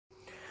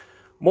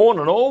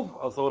Morning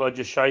all, I thought I'd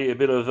just show you a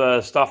bit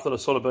of stuff that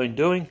I've sort of been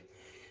doing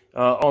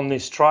on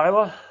this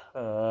trailer.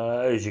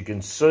 As you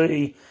can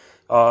see,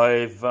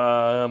 I've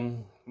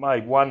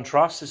made one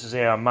truss. This is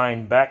our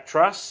main back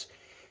truss,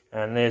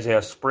 and there's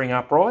our spring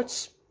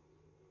uprights.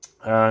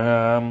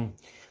 So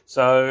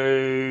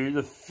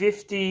the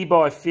 50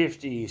 by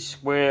 50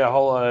 square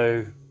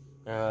hollow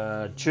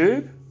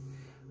tube,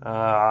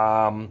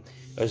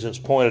 as it's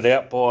pointed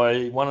out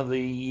by one of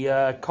the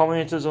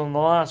commenters on the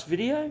last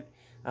video,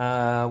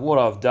 what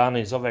I've done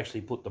is I've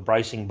actually put the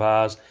bracing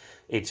bars,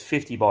 it's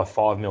 50 by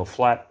 5mm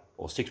flat,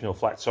 or 6mm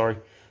flat, sorry,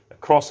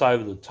 across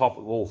over the top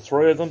of all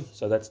three of them,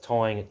 so that's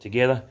tying it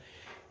together.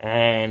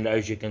 And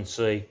as you can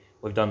see,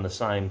 we've done the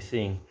same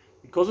thing.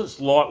 Because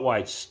it's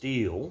lightweight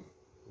steel,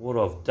 what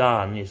I've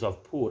done is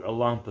I've put a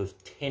lump of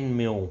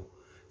 10mm,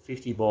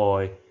 50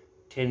 by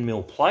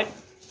 10mm plate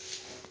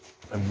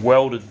and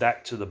welded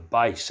that to the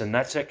base, and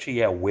that's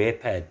actually our wear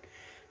pad.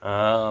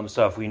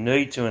 So if we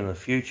need to in the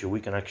future,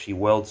 we can actually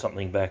weld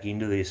something back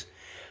into this.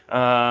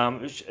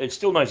 It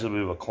still needs a little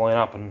bit of a clean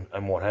up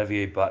and what have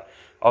you, but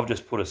I've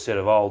just put a set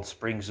of old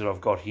springs that I've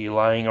got here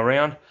laying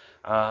around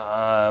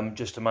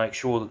just to make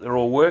sure that they're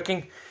all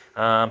working.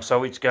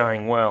 So it's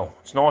going well.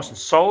 It's nice and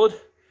solid.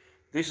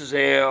 This is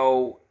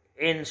our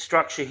end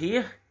structure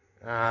here.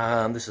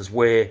 This is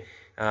where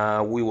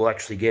we will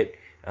actually get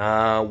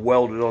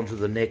welded onto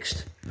the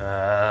next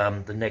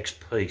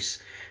piece.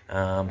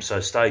 So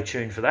stay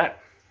tuned for that.